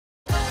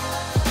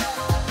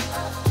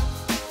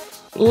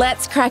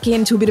Let's crack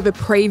into a bit of a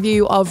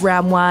preview of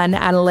round one,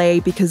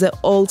 Anneli, because it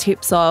all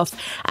tips off.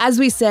 As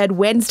we said,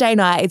 Wednesday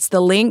night, it's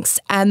the Lynx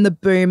and the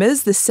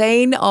Boomers, the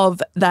scene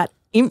of that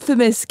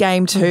infamous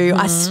game 2.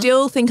 I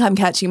still think I'm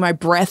catching my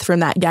breath from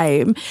that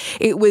game.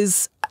 It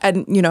was,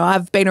 and you know,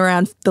 I've been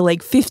around the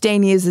league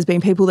 15 years. There's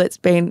been people that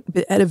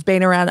have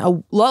been around a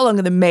lot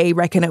longer than me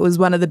reckon it was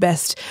one of the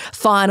best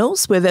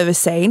finals we've ever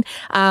seen.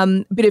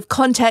 Bit of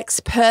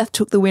context, Perth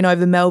took the win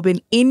over Melbourne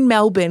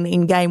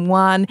in game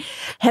 1,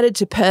 headed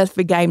to Perth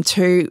for game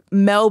 2.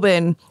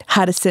 Melbourne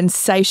had a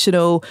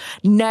sensational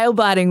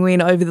nail-biting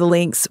win over the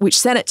Lynx, which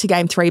sent it to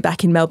game 3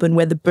 back in Melbourne,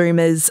 where the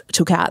Boomers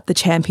took out the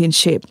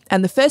championship.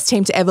 And the first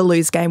team to ever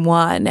lose game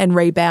 1 and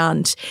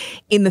rebound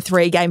in the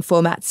 3-game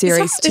format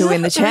series to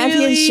win the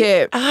championship.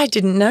 I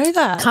didn't know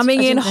that.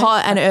 Coming in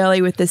hot and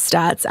early with the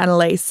stats,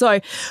 Annalise.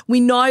 So we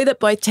know that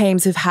both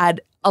teams have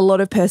had a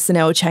lot of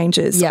personnel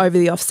changes over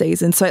the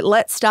off-season. So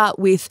let's start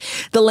with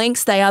the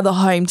Lynx. They are the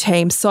home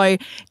team. So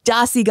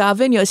Darcy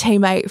Garvin, your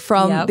teammate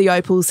from the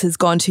Opals, has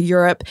gone to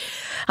Europe.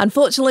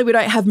 Unfortunately, we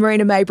don't have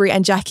Marina Mabry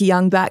and Jackie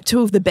Young back,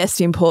 2 of the best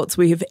imports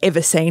we have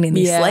ever seen in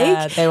this league.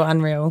 Yeah, they were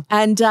unreal.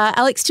 And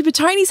Alex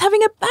Tibertoni's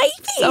having a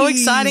baby. So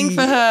exciting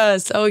for her.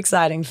 So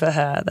exciting for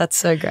her. That's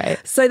so great.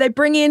 So they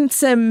bring in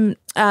some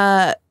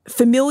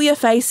familiar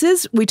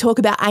faces. We talk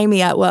about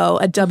Amy Atwell,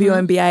 a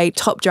WNBA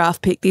top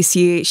draft pick this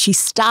year. She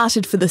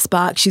started for the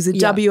Sparks. She's a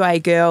WA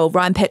girl.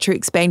 Ryan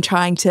Petrick's been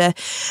trying to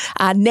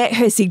net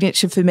her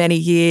signature for many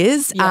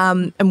years.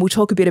 And we'll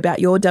talk a bit about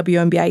your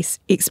WNBA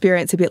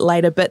experience a bit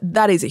later, but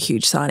that is a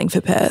huge signing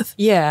for Perth.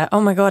 Yeah.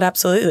 Oh my God,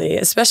 absolutely.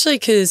 Especially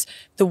because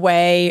the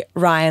way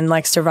Ryan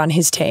likes to run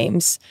his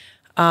teams,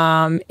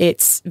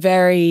 it's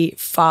very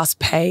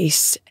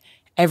fast-paced.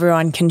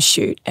 Everyone can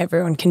shoot,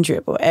 everyone can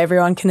dribble,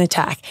 everyone can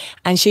attack.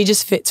 And she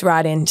just fits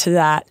right into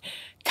that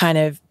kind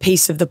of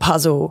piece of the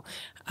puzzle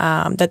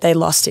that they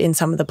lost in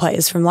some of the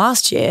players from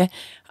last year.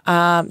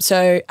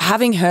 So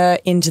having her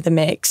into the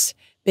mix,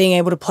 being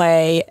able to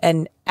play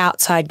an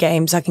outside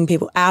game, sucking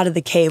people out of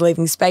the key,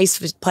 leaving space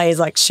for players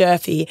like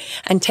Sherfy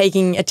and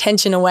taking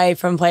attention away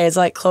from players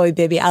like Chloe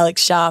Bibby,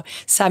 Alex Sharp,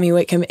 Sammy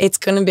Whitcomb. It's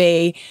going to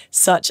be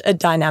such a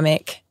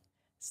dynamic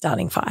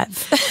starting 5.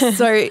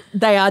 So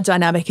they are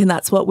dynamic, and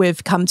that's what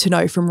we've come to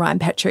know from Ryan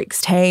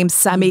Petrick's team.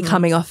 Sammy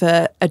coming off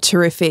a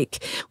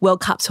terrific World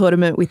Cup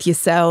tournament with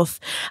yourself.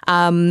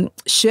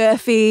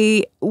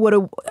 Sherfy, what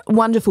a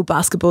wonderful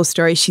basketball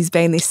story she's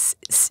been this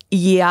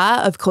year,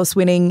 of course,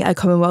 winning a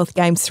Commonwealth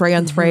Games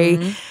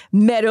 3-on-3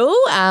 medal,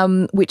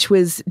 which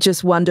was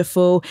just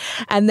wonderful.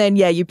 And then,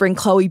 you bring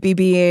Chloe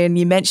Bibby in.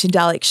 You mentioned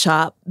Alex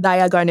Sharp.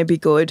 They are going to be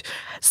good.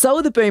 So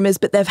are the Boomers,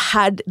 but they've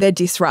had their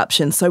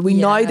disruption. So we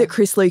know that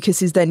Chris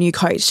Lucas is their new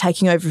coach,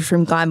 taking over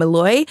from Guy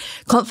Malloy.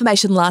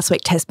 Confirmation last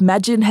week, Tess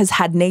Madgen has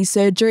had knee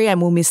surgery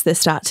and will miss the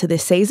start to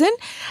this season.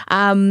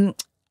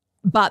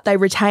 But they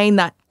retain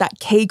that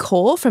key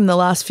core from the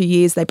last few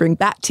years. They bring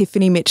back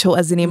Tiffany Mitchell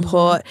as an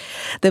import.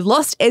 They've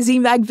lost Ezzy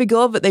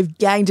Magvigor, but they've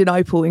gained an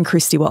opal in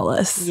Christy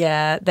Wallace.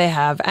 Yeah, they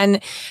have.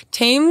 And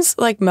teams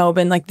like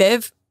Melbourne, like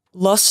they've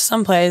lost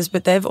some players,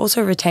 but they've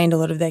also retained a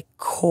lot of their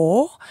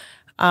core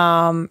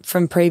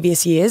from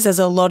previous years. There's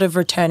a lot of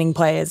returning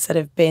players that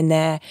have been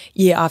there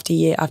year after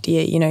year after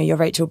year. You know, your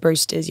Rachel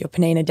Brewsters, your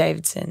Panina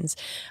Davidsons.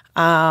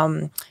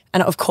 And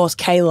of course,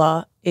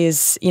 Kayla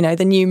is,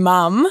 the new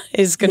mum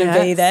is going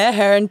to be there,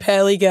 her and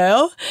Pearly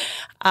Girl.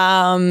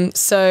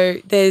 So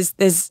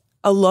there's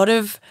a lot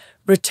of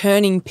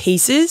returning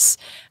pieces.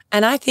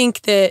 And I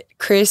think that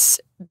Chris,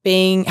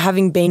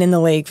 having been in the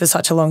league for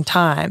such a long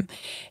time,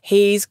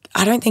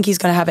 I don't think he's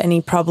going to have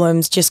any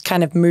problems just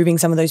kind of moving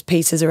some of those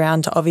pieces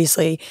around to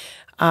obviously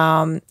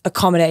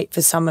accommodate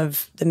for some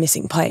of the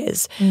missing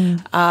players.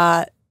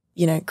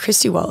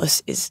 Christy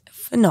Wallace is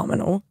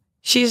phenomenal.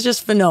 She's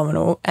just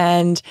phenomenal.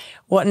 And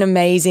what an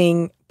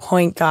amazing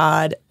point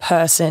guard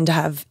person to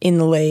have in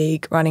the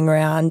league running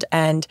around.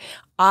 And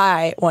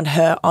I want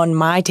her on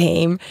my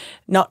team,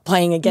 not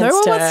playing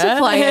against her. No one wants to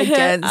play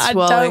against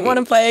Wally. I don't want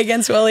to play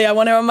against Wally. I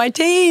want her on my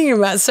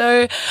team.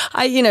 So,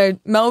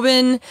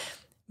 Melbourne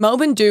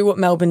do what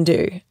Melbourne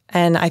do.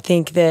 And I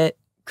think that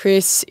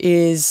Chris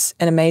is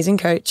an amazing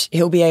coach.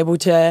 He'll be able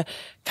to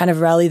kind of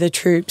rally the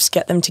troops,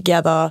 get them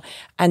together.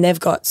 And they've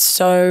got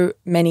so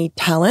many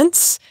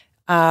talents.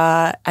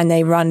 And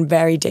they run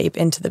very deep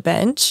into the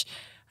bench.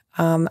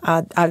 I'm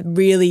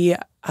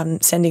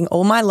sending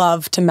all my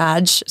love to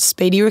Madge.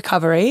 Speedy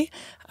recovery.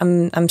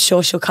 I'm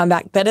sure she'll come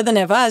back better than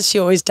ever, as she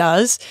always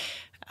does.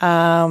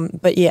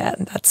 But yeah,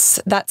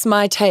 that's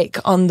my take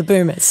on the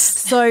Boomers.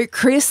 So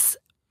Chris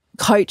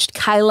coached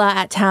Kayla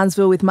at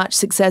Townsville with much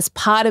success.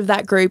 Part of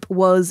that group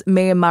was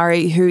Mia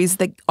Murray, who is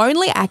the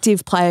only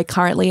active player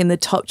currently in the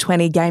top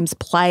 20 games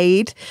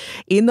played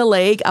in the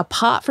league,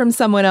 apart from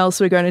someone else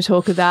we're going to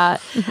talk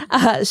about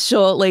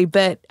shortly.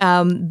 But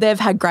they've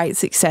had great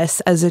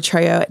success as a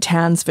trio at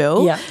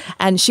Townsville. Yeah.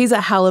 And she's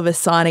a hell of a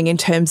signing in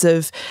terms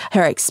of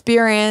her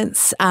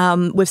experience.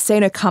 We've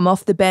seen her come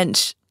off the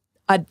bench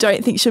I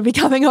don't think she'll be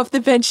coming off the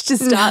bench to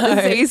start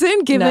the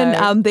season,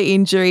 given the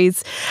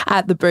injuries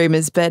at the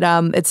Boomers. But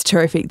it's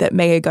terrific that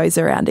Mia goes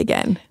around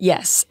again.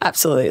 Yes,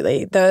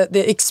 absolutely.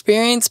 The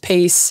experience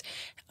piece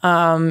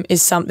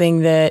is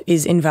something that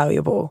is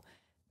invaluable.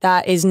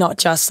 That is not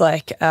just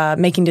like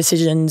making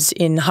decisions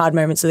in hard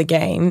moments of the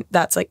game.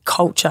 That's like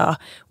culture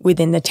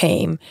within the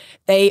team.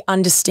 They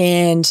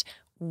understand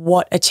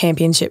what a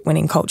championship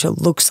winning culture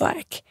looks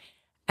like.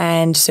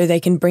 And so they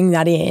can bring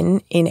that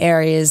in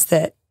areas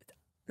that,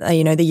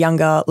 the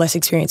younger, less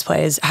experienced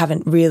players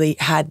haven't really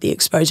had the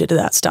exposure to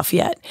that stuff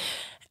yet.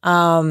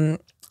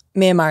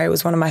 Mia Murray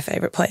was one of my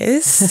favourite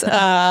players.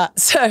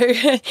 So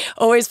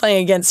always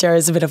playing against her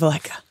is a bit of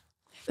like,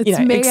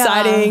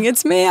 exciting.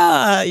 It's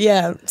Mia.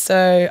 Yeah.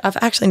 So I've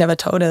actually never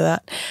told her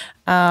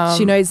that.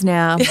 She knows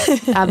now,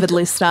 avid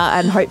listener,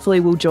 and hopefully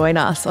will join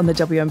us on the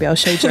WNBL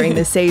show during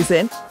the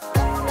season.